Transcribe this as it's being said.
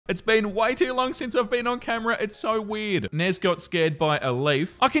It's been way too long since I've been on camera. It's so weird. Nez got scared by a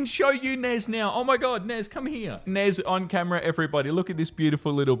leaf. I can show you Nez now. Oh my God, Nez, come here. Nez on camera, everybody. Look at this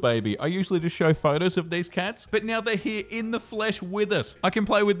beautiful little baby. I usually just show photos of these cats, but now they're here in the flesh with us. I can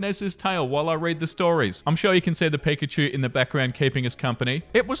play with Nez's tail while I read the stories. I'm sure you can see the Pikachu in the background keeping us company.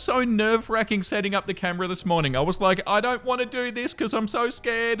 It was so nerve-wracking setting up the camera this morning. I was like, I don't want to do this because I'm so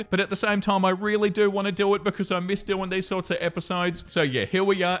scared, but at the same time, I really do want to do it because I miss doing these sorts of episodes. So yeah, here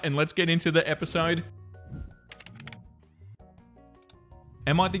we are, and let's get into the episode.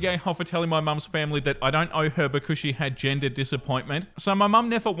 Am I the gay hoe for telling my mum's family that I don't owe her because she had gender disappointment? So my mum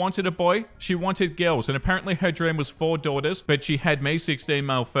never wanted a boy, she wanted girls, and apparently her dream was 4 daughters, but she had me 16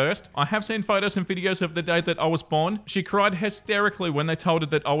 male first. I have seen photos and videos of the day that I was born. She cried hysterically when they told her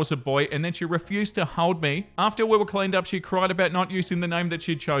that I was a boy, and then she refused to hold me. After we were cleaned up, she cried about not using the name that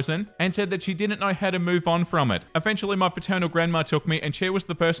she'd chosen, and said that she didn't know how to move on from it. Eventually my paternal grandma took me, and she was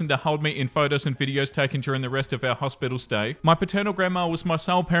the person to hold me in photos and videos taken during the rest of our hospital stay. My paternal grandma was my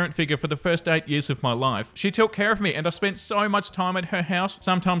sole parent figure for the first 8 years of my life. She took care of me, and I spent so much time at her house.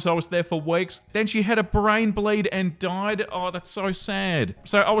 Sometimes I was there for weeks. Then she had a brain bleed and died. Oh, that's so sad.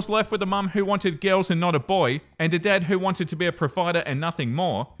 So I was left with a mum who wanted girls and not a boy, and a dad who wanted to be a provider and nothing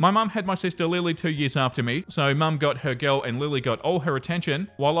more. My mum had my sister Lily 2 years after me, so mum got her girl and Lily got all her attention,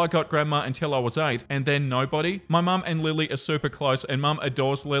 while I got grandma until I was 8, and then nobody. My mum and Lily are super close, and mum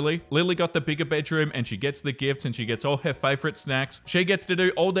adores Lily. Lily got the bigger bedroom, and she gets the gifts, and she gets all her favorite snacks. She gets to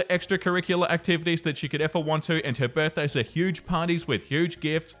do all the extracurricular activities that she could ever want to, and her birthdays are huge parties with huge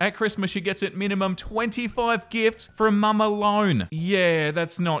gifts. At Christmas, she gets at minimum 25 gifts from mum alone. Yeah,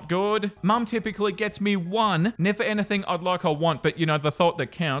 that's not good. Mum typically gets me 1, never anything I'd like or want, but you know, the thought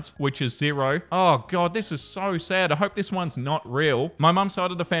that counts, which is 0. Oh God, this is so sad. I hope this one's not real. My mum's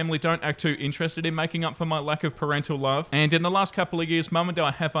side of the family don't act too interested in making up for my lack of parental love, and in the last couple of years, mum and I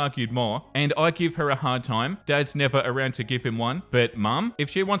have argued more, and I give her a hard time. Dad's never around to give him one, but mum, if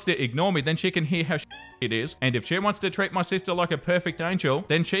she wants to ignore me, then she can hear how it is, and if she wants to treat my sister like a perfect angel,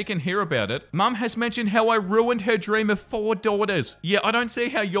 then she can hear about it. Mum has mentioned how I ruined her dream of 4 daughters. Yeah, I don't see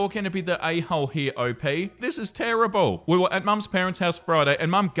how you're gonna be the a-hole here, OP. This is terrible. We were at mum's parents' house Friday, and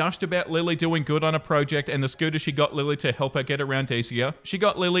mum gushed about Lily doing good on a project and the scooter she got Lily to help her get around easier. She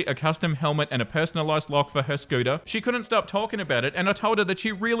got Lily a custom helmet and a personalized lock for her scooter. She couldn't stop talking about it, and I told her that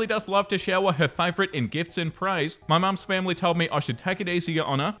she really does love to shower her favorite in gifts and praise. My mum's family told me I should take it easier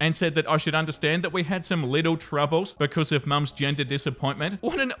on her, and said that I should understand that we had some little troubles because of mum's gender disappointment.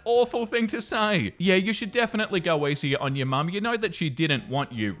 What an awful thing to say. Yeah, you should definitely go easier on your mum. You know that she didn't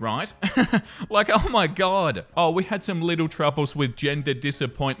want you, right? Like, oh my God. Oh, we had some little troubles with gender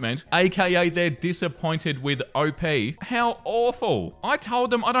disappointment, aka they're disappointed with OP. How awful. I told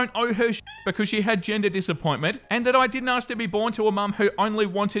them I don't owe her because she had gender disappointment, and that I didn't ask to be born to a mum who only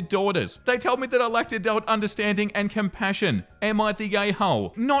wanted daughters. They told me that I lacked adult understanding and compassion. Am I the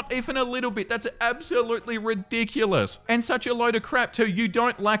a-hole? Not even a little bit. That's absolutely ridiculous. And such a load of crap too. You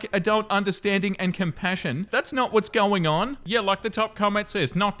don't lack adult understanding and compassion. That's not what's going on. Yeah, like the top comment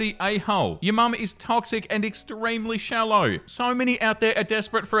says, not the a-hole. Your mum is toxic and extremely shallow. So many out there are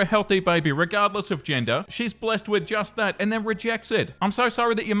desperate for a healthy baby, regardless of gender. She's blessed with just that and then rejects it. I'm so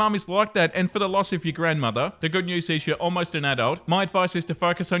sorry that your mum is like that and for the loss of your grandmother. The good news is you're almost an adult. My advice is to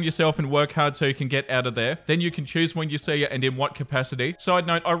focus on yourself and work hard so you can get out of there. Then you can choose when you see her and in what capacity. Side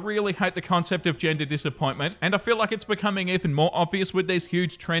note, I really hate the concept of gender disappointment, and I feel like it's becoming even more obvious with these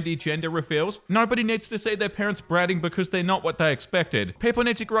huge trendy gender reveals. Nobody needs to see their parents bratting because they're not what they expected. People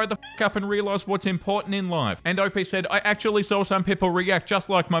need to grow the f up and realize what's important in life. And OP said, I actually saw some people react just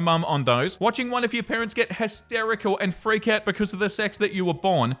like my mum on those. Watching one of your parents get hysterical and freak out because of the sex that you were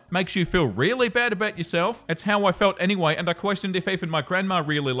born makes you feel really bad about yourself. It's how I felt anyway, and I questioned if even my grandma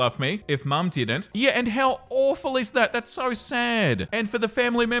really loved me, if mum didn't. Yeah, and how awful is that? That's so sad. And for the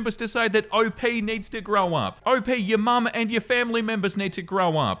family members to say that OP needs to grow up. OP, your mum and your family members need to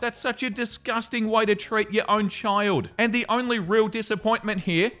grow up. That's such a disgusting way to treat your own child. And the only real disappointment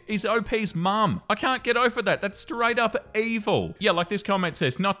here is OP's mum. I can't get over that. That's straight up evil. Yeah, like this comment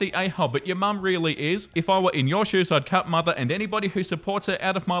says, not the a-hole, but your mum really is. If I were in your shoes, I'd cut mother and anybody who supports her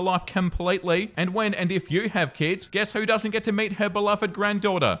out of my life completely. And when and if you have kids, guess who doesn't get to meet her beloved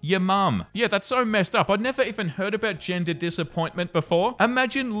granddaughter? Your mum. Yeah, that's so messed up. I'd never even heard about gender disappointment before.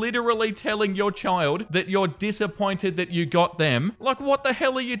 Imagine literally telling your child that you're disappointed that you got them. Like, what the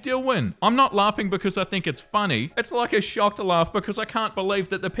hell are you doing? I'm not laughing because I think it's funny. It's like a shocked laugh because I can't believe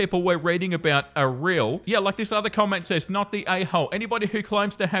that the people we're reading about are real. Yeah, like this other comment says, not the a-hole. Anybody who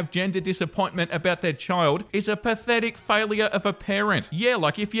claims to have gender disappointment about their child is a pathetic failure of a parent. Yeah,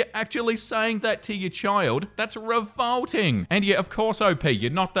 like if you're actually saying that to your child, that's revolting. And yeah, of course, OP,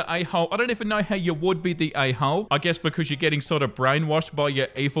 you're not the a-hole. I don't even know how you would be the a-hole. I guess because you're getting sort of brainwashed by your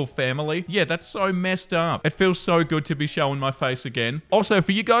evil family. Yeah, that's so messed up. It feels so good to be showing my face again. Also,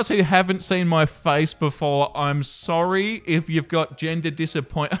 for you guys who haven't seen my face before, I'm sorry if you've got gender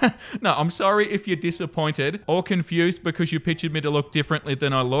disappointment. No, I'm sorry if you're disappointed or confused because you pictured me to look differently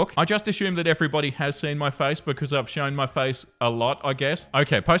than I look. I just assume that everybody has seen my face because I've shown my face a lot, I guess.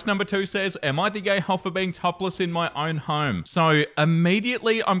 Okay, post number 2 says, am I the gay hole for being topless in my own home? So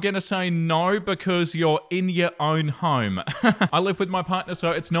immediately I'm gonna say no because you're in your own home. I live with my partner,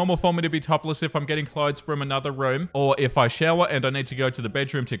 so it's normal for me to be topless if I'm getting clothes from another room or if I shower and I need to go to the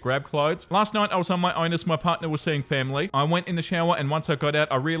bedroom to grab clothes. Last night I was on my own as my partner was seeing family. I went in the shower and once I got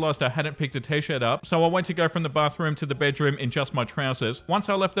out I realized I hadn't picked a t-shirt up, so I went to go from the bathroom to the bedroom in just my trousers. Once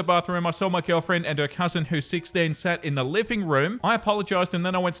I left the bathroom I saw my girlfriend and her cousin who's 16 sat in the living room. I apologized and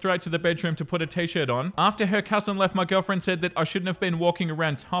then I went straight to the bedroom to put a t-shirt on. After her cousin left, my girlfriend said that I shouldn't have been walking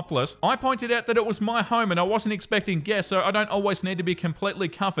around topless. I pointed out that it was my home and I wasn't expecting guests, so I don't always need to be completely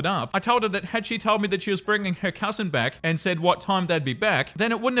covered up. I told her that had she told me that she was bringing her cousin back and said what time they'd be back,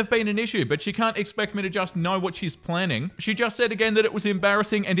 then it wouldn't have been an issue, but she can't expect me to just know what she's planning. She just said again that it was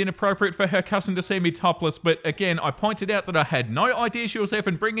embarrassing and inappropriate for her cousin to see me topless, but again, I pointed out that I had no idea she was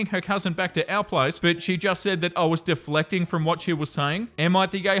even bringing her cousin back to our place, but she just said that I was deflecting from what she was saying. Am I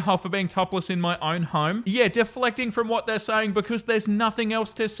the gay hole for being topless in my own home? Yeah, deflecting from what they're saying because there's nothing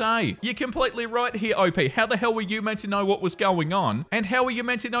else to say. You're completely right here, OP. How the hell were you meant to know what was going on? And how were you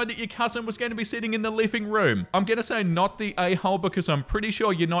meant to know that your cousin was going to be sitting in the living room? I'm going to say not the a-hole because I'm pretty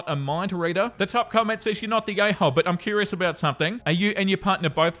sure you're not a mind reader. The top comment says you're not the a-hole, but I'm curious about something. Are you and your partner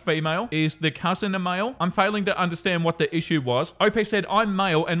both female? Is the cousin a male? I'm failing to understand what the issue was. OP said I'm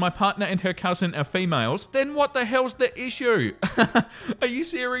male and my partner and her cousin are females. Then what the hell's the issue? Are you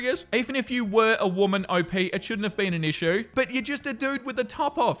serious? Even if you were a woman, OP, it shouldn't have been an issue. But you're just a dude with the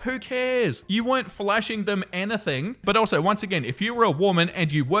top off. Who cares? You weren't flashing them anything. But also, once again, if you were a woman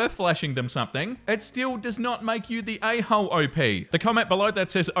and you were flashing them something, it still does not make you the a-hole, OP. The comment below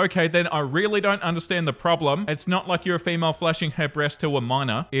that says, okay, then I really don't understand the problem. It's not like you're a female flashing her breast to a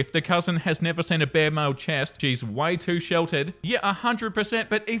minor. If the cousin has never seen a bare male chest, she's way too sheltered. Yeah, 100%,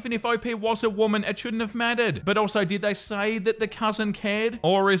 but even if OP was a woman, it shouldn't have mattered. But also, did they say that the cousin cared?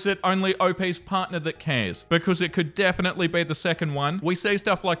 Or is it only OP's partner that cares? Because it could definitely be the second one. We see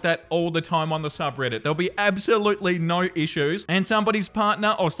stuff like that all the time on the subreddit. There'll be absolutely no issues, and somebody's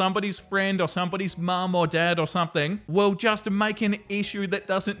partner or somebody's friend or somebody's mum or dad or something will just make an issue that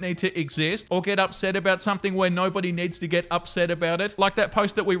doesn't need to exist or get upset about something where nobody needs to get upset about it. Like that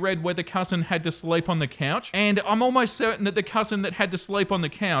post that we read where the cousin had to sleep on the couch. And I'm almost certain that the cousin that had to sleep on the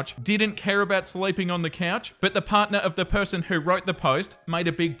couch didn't care about sleeping on the couch, but the partner of the person who wrote the post made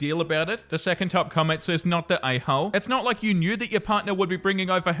a big deal about it. The second top comment says not the a-hole. It's not like you knew that your partner would be bringing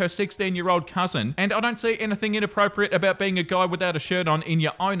over her 16-year-old cousin, and I don't see anything inappropriate about being a guy without a shirt on in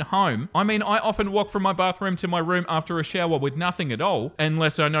your own home. I mean, I often walk from my bathroom to my room after a shower with nothing at all,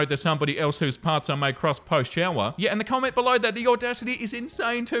 unless I know there's somebody else whose parts I may cross post-shower. Yeah, and the comment below that, the audacity is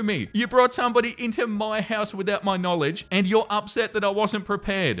insane to me. You brought somebody into my house without my knowledge, and you're upset that I wasn't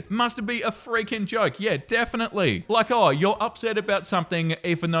prepared. Must be a freaking joke. Yeah, definitely. Like, oh, you're upset about something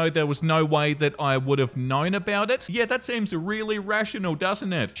even though there was no way that I would have known about it? Yeah, that seems really rational,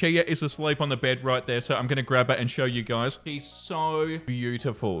 doesn't it? Chia is asleep on the bed right there, so I'm gonna grab her and show you guys. She's so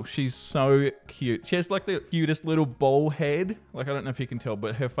beautiful. She's so cute. She has like the cutest little ball head. Like, I don't know if you can tell,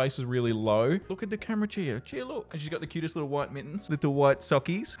 but her face is really low. Look at the camera, Chia. Chia, look. And she's got the cutest little white mittens, little white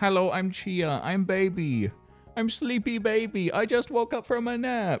sockies. Hello, I'm Chia. I'm baby. I'm sleepy baby. I just woke up from a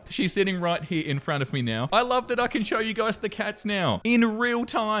nap. She's sitting right here in front of me now. I love that I can show you guys the cats now in real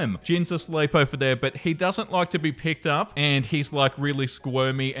time. Jin's asleep over there, but he doesn't like to be picked up and he's like really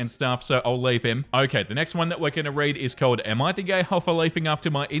squirmy and stuff, so I'll leave him. Okay, the next one that we're gonna read is called Am I the gay hole for leaving after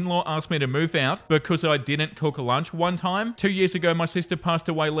my in-law asked me to move out because I didn't cook lunch one time? 2 years ago, my sister passed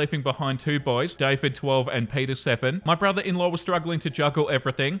away leaving behind 2 boys, David 12 and Peter 7. My brother-in-law was struggling to juggle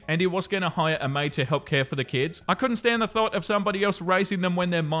everything and he was gonna hire a maid to help care for the kids. kids. I couldn't stand the thought of somebody else raising them when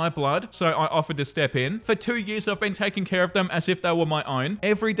they're my blood, so I offered to step in. For 2 years, I've been taking care of them as if they were my own.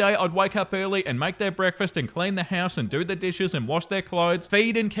 Every day, I'd wake up early and make their breakfast and clean the house and do the dishes and wash their clothes,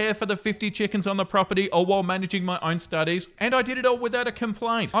 feed and care for the 50 chickens on the property, all while managing my own studies. And I did it all without a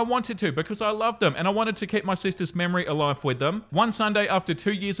complaint. I wanted to because I loved them and I wanted to keep my sister's memory alive with them. One Sunday, after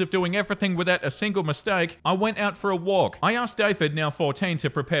 2 years of doing everything without a single mistake, I went out for a walk. I asked David, now 14, to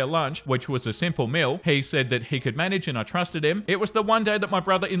prepare lunch, which was a simple meal. He said that he could manage and I trusted him. It was the one day that my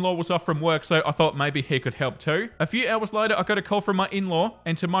brother-in-law was off from work, so I thought maybe he could help too. A few hours later, I got a call from my in-law,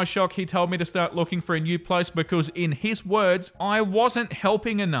 and to my shock, he told me to start looking for a new place because, in his words, I wasn't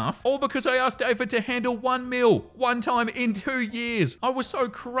helping enough. All because I asked David to handle 1 mil, one time in 2 years. I was so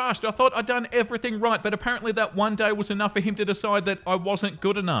crushed. I thought I'd done everything right, but apparently that one day was enough for him to decide that I wasn't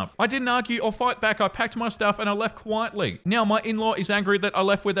good enough. I didn't argue or fight back. I packed my stuff and I left quietly. Now my in-law is angry that I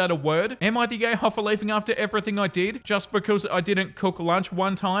left without a word. Am I the a-hole for leaving after everything I did just because I didn't cook lunch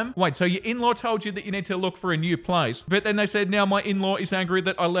one time? Wait, so your in-law told you that you need to look for a new place, but then they said now my in-law is angry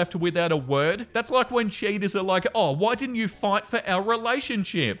that I left without a word? That's like when cheaters are like, oh, why didn't you fight for our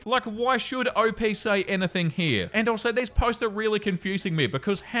relationship? Like, why should OP say anything here? And also, these posts are really confusing me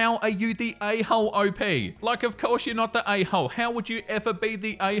because how are you the a-hole OP? Like, of course you're not the a-hole. How would you ever be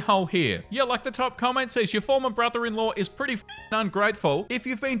the a-hole here? Yeah, like the top comment says, your former brother-in-law is pretty ungrateful. If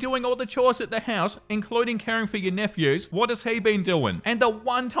you've been doing all the chores at the house, including caring for your nephews, what has he been doing? And the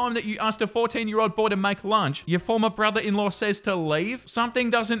one time that you asked a 14-year-old boy to make lunch, your former brother-in-law says to leave? Something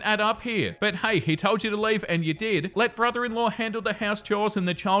doesn't add up here. But hey, he told you to leave and you did. Let brother-in-law handle the house chores and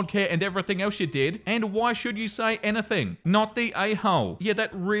the childcare and everything else you did. And why should you say anything? Not the a-hole. Yeah,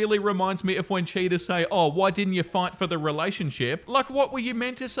 that really reminds me of when cheaters say, oh, why didn't you fight for the relationship? Like, what were you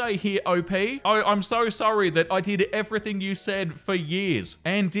meant to say here, OP? Oh, I'm so sorry that I did everything you said for years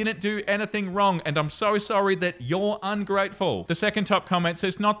and didn't do anything wrong, and I'm so sorry that you're ungrateful. The second top comment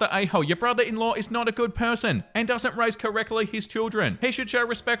says, not the a-hole. Your brother-in-law is not a good person and doesn't raise correctly his children. He should show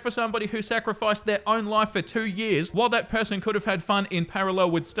respect for somebody who sacrificed their own life for 2 years while that person could have had fun in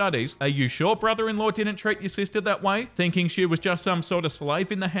parallel with studies. Are you sure brother-in-law didn't treat your sister that way, thinking she was just some sort of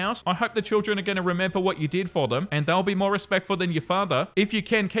slave in the house? I hope the children are going to remember what you did for them and they'll be more respectful than your father. If you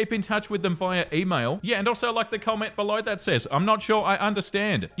can, keep in touch with them via email. Yeah, and also like the comment below that says, I'm not sure I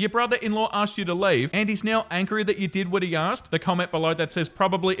understand. Your brother-in-law asked you to leave and he's now angry that you did what he asked. The comment below that says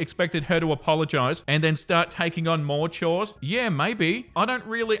probably expected her to apologize and then start taking on more chores. Yeah, maybe. I don't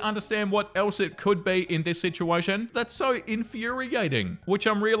really understand what else it could be in this situation. That's so infuriating, which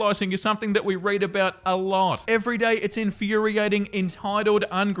I'm realizing is something that we read about a lot. Every day it's infuriating, entitled,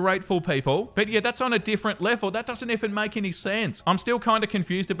 ungrateful people. But yeah, that's on a different level. That doesn't even make any sense. I'm still kind of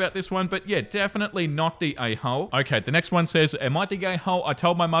confused about this one, but yeah, definitely not the a-hole. Okay, the next one says, am I the a-hole? I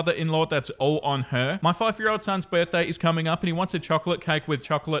told my mother-in-law that's all on her. My 5-year-old son's birthday is coming up and he wants a chocolate cake with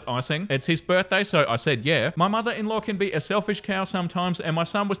chocolate icing. It's his birthday, so I said yeah. My mother-in-law can be a selfish cow sometimes, and my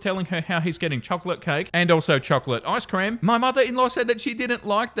son was telling her how he's getting chocolate cake and also chocolate ice cream. My mother-in-law said that she didn't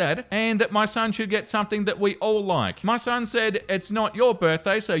like that and that my son should get something that we all like. My son said, it's not your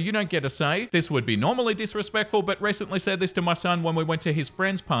birthday, so you don't get a say. This would be normally disrespectful, but recently said this to my son when we went to his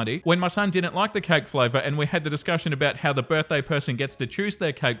friend's party, when my son didn't like the cake flavor and we had the discussion about how the birthday person gets to choose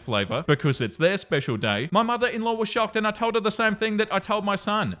their cake flavor because it's their special day. My mother-in-law was shocked and I told her the same thing that I told my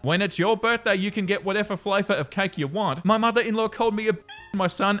son. When it's your birthday, you can get whatever flavor of cake you want. My mother-in-law called me my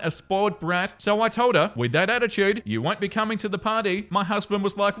son a spoiled brat, so I told her, with that attitude, you won't be coming to the party. My husband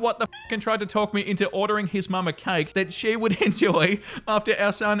was like, what the and tried to talk me into ordering his mum a cake that she would enjoy after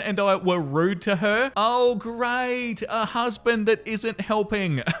our son and I were rude to her. Oh, great. A husband that isn't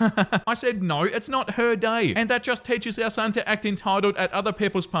helping. I said, no, it's not her day. And that just teaches our son to act entitled at other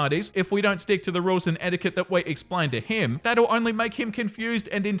people's parties. If we don't stick to the rules and etiquette that we explained to him, that'll only make him confused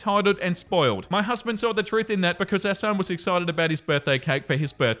and entitled and spoiled. My husband saw the truth in that because our son was excited about his birthday cake for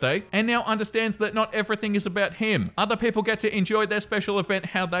his birthday and now understands that not everything is about him. Other people get to enjoy their special event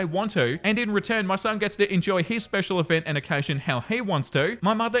how they want to, and in return, my son gets to enjoy his special event and occasion how he wants to.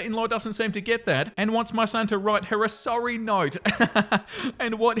 My mother-in-law doesn't seem to get that and wants my son to write her a sorry note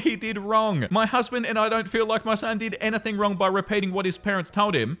and what he did wrong. My husband and I don't feel like my son did anything wrong by repeating what his parents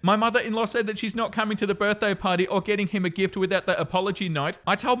told him. My mother-in-law said that she's not coming to the birthday party or getting him a gift without the apology note.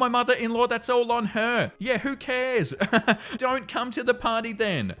 I told my mother-in-law that's all on her. Yeah, who cares? Don't come to the party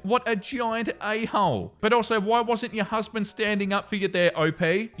then. What a giant a-hole. But also, why wasn't your husband standing up for you there, OP?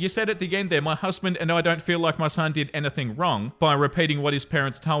 You said at the end there, my husband and I don't feel like my son did anything wrong by repeating what his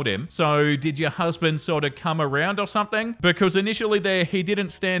parents told him. So did your husband sort of come around or something? Because initially there, he didn't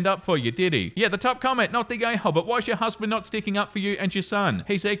stand up for you, did he? Yeah, the top comment, not the a-hole, but why's your husband not sticking up for you and your son?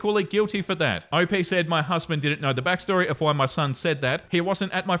 He's equally guilty for that. OP said my husband didn't know the backstory of why my son said that. He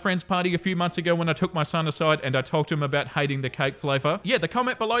wasn't at my friend's party a few months ago when I took my son aside and I talked to him about hating the cake flavor. Yeah, the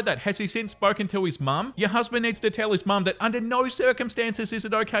comment below that, has he since spoken to his mum? Your husband needs to tell his mum that under no circumstances is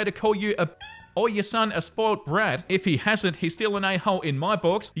it okay to call you a or your son a spoiled brat. If he hasn't, he's still an a-hole in my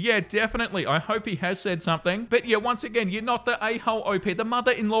books. Yeah, definitely. I hope he has said something. But yeah, once again, you're not the a-hole, OP. The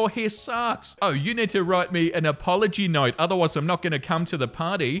mother-in-law here sucks. Oh, you need to write me an apology note. Otherwise, I'm not going to come to the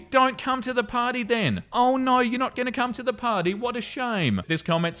party. Don't come to the party then. Oh no, you're not going to come to the party. What a shame. This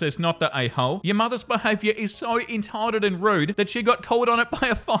comment says not the a-hole. Your mother's behavior is so entitled and rude that she got called on it by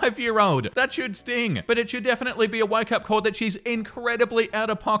a 5-year-old. That should sting. But it should definitely be a wake-up call that she's incredibly out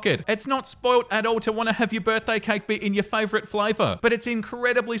of pocket. It's not spoiled at all to want to have your birthday cake be in your favorite flavor, but it's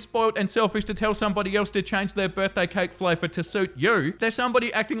incredibly spoiled and selfish to tell somebody else to change their birthday cake flavor to suit you. There's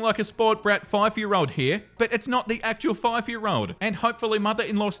somebody acting like a spoiled brat 5-year-old here, but it's not the actual 5-year-old. And hopefully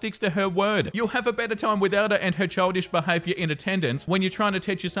mother-in-law sticks to her word. You'll have a better time without her and her childish behavior in attendance when you're trying to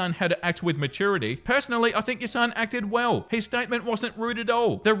teach your son how to act with maturity. Personally, I think your son acted well. His statement wasn't rude at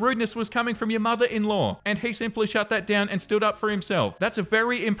all. The rudeness was coming from your mother-in-law, and he simply shut that down and stood up for himself. That's a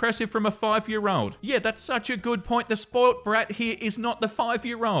very impressive from a 5-year-old. Yeah, that's such a good point. The spoilt brat here is not the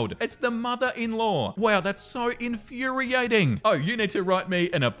 5-year-old. It's the mother-in-law. Wow, that's so infuriating. Oh, you need to write me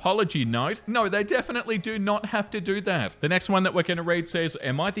an apology note? No, they definitely do not have to do that. The next one that we're going to read says,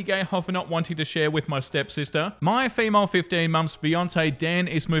 am I the gay hoe for not wanting to share with my stepsister? My female 15 mum's fiance Dan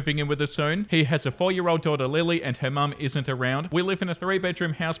is moving in with us soon. He has a 4-year-old daughter Lily and her mum isn't around. We live in a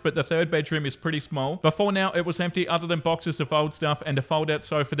 3-bedroom house, but the 3rd bedroom is pretty small. Before now, it was empty other than boxes of old stuff and a fold-out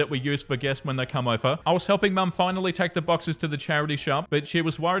sofa that we use for guests when they come over. I was helping mum finally take the boxes to the charity shop, but she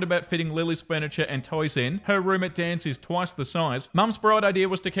was worried about fitting Lily's furniture and toys in. Her room at Dan's is twice the size. Mum's bright idea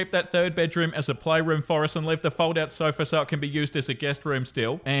was to keep that 3rd bedroom as a playroom for us and leave the fold-out sofa so it can be used as a guest room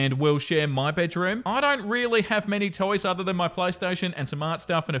still. And we'll share my bedroom. I don't really have many toys other than my PlayStation and some art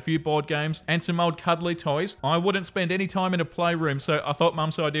stuff and a few board games and some old cuddly toys. I wouldn't spend any time in a playroom, so I thought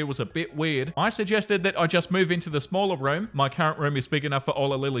mum's idea was a bit weird. I suggested that I just move into the smaller room. My current room is big enough for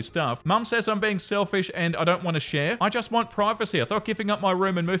all of Lily's stuff. Mum says I'm being selfish and I don't want to share. I just want privacy. I thought giving up my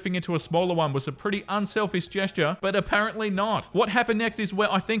room and moving into a smaller one was a pretty unselfish gesture, but apparently not. What happened next is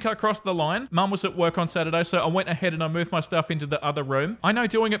where I think I crossed the line. Mum was at work on Saturday, so I went ahead and I moved my stuff into the other room. I know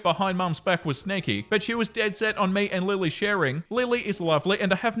doing it behind mum's back was sneaky, but she was dead set on me and Lily sharing. Lily is lovely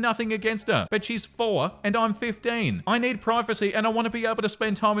and I have nothing against her, but she's 4 and I'm 15. I need privacy and I want to be able to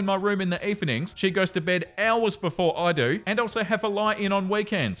spend time in my room in the evenings. She goes to bed hours before I do and also have a lie-in on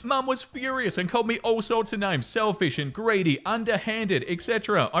weekends. Mum was furious and called me all sorts of names, selfish and greedy, underhanded,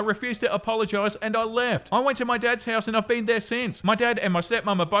 etc. I refused to apologize and I left. I went to my dad's house and I've been there since. My dad and my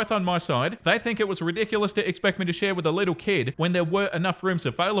stepmom are both on my side. They think it was ridiculous to expect me to share with a little kid when there were enough rooms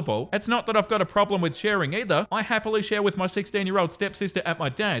available. It's not that I've got a problem with sharing either. I happily share with my 16-year-old stepsister at my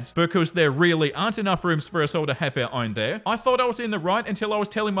dad's because there really aren't enough rooms for us all to have our own there. I thought I was in the right until I was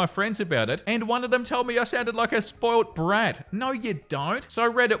telling my friends about it, and one of them told me I sounded like a spoilt brat. No, you don't.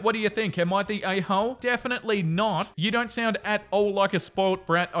 So Reddit, what do you think? Am I the a-hole? Definitely not. You don't sound at all like a spoilt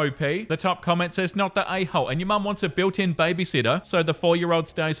brat, OP. The top comment says not the a-hole, and your mum wants a built-in babysitter so the 4-year-old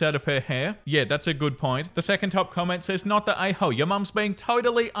stays out of her hair. Yeah, that's a good point. The second top comment says not the a-hole. Your mum's being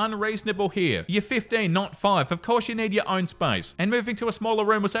totally unreasonable here. You're 15, not 5. Of course you need your own space. And moving to a smaller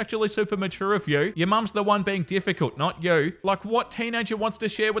room was actually super mature of you. Your mum's the one being difficult, not you. Like, what teenager wants to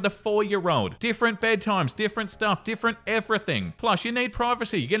share with a 4-year-old? Different bedtimes, different stuff, different everything. Plus, you need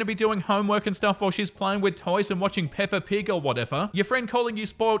privacy. You're going to be doing homework and stuff while she's playing with toys and watching Peppa Pig or whatever. Your friend calling you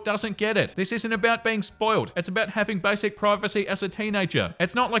spoiled doesn't get it. This isn't about being spoiled. It's about having basic privacy as a teenager.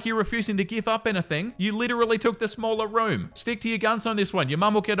 It's not like you're refusing to give up anything. You literally took the smaller room. Stick to your guns on this one. Your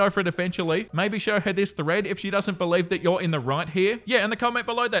mum will get over it eventually. Maybe show her this thread if she doesn't believe that you're in the right here. Yeah, and the comment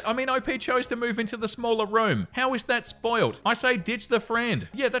below that. I mean, OP chose to move into the smaller room. How is that spoiled? I say ditch the friend.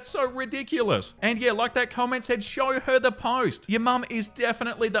 Yeah, that's so ridiculous. And yeah, like that comment said, show her the post. Your mum is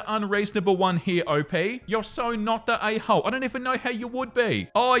definitely the unreasonable one here, OP. You're so not the a-hole. I don't even know how you would be.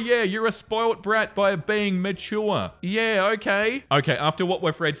 Oh yeah, you're a spoiled brat by being mature. Yeah, okay. Okay, after what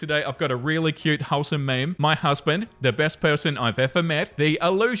we've read today, I've got a really cute, wholesome meme. My husband, the best person I've ever met. The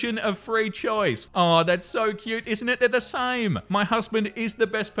illusion of free choice. Oh, that's so cute, isn't it? They're the same. My husband is the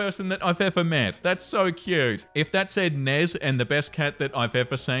best person that I've ever met. That's so cute. If that said Nez and the best cat that I've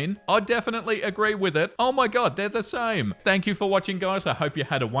ever seen, I'd definitely agree with it. Oh my god, they're the same. Thank you for watching, guys. I hope you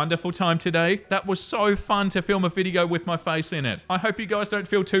had a wonderful wonderful time today. That was so fun to film a video with my face in it. I hope you guys don't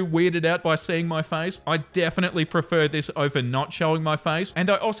feel too weirded out by seeing my face. I definitely prefer this over not showing my face. And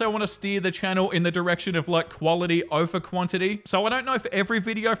I also want to steer the channel in the direction of like quality over quantity. So I don't know if every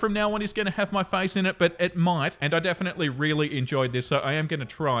video from now on is going to have my face in it, but it might. And I definitely really enjoyed this, so I am going to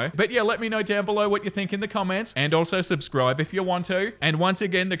try. But yeah, let me know down below what you think in the comments, and also subscribe if you want to. And once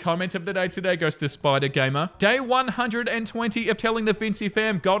again, the comment of the day today goes to Spider Gamer. Day 120 of telling the Vincey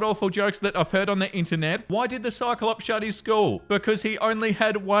fam god-awful jokes that I've heard on the internet. Why did the Cyclops shut his school? Because he only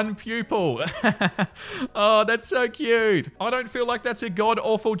had one pupil. Oh, that's so cute. I don't feel like that's a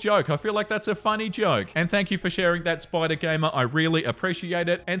god-awful joke. I feel like that's a funny joke. And thank you for sharing that, Spider Gamer. I really appreciate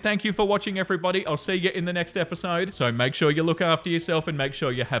it. And thank you for watching, everybody. I'll see you in the next episode. So make sure you look after yourself and make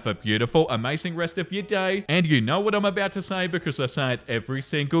sure you have a beautiful, amazing rest of your day. And you know what I'm about to say because I say it every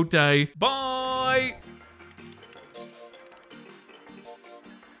single day. Bye!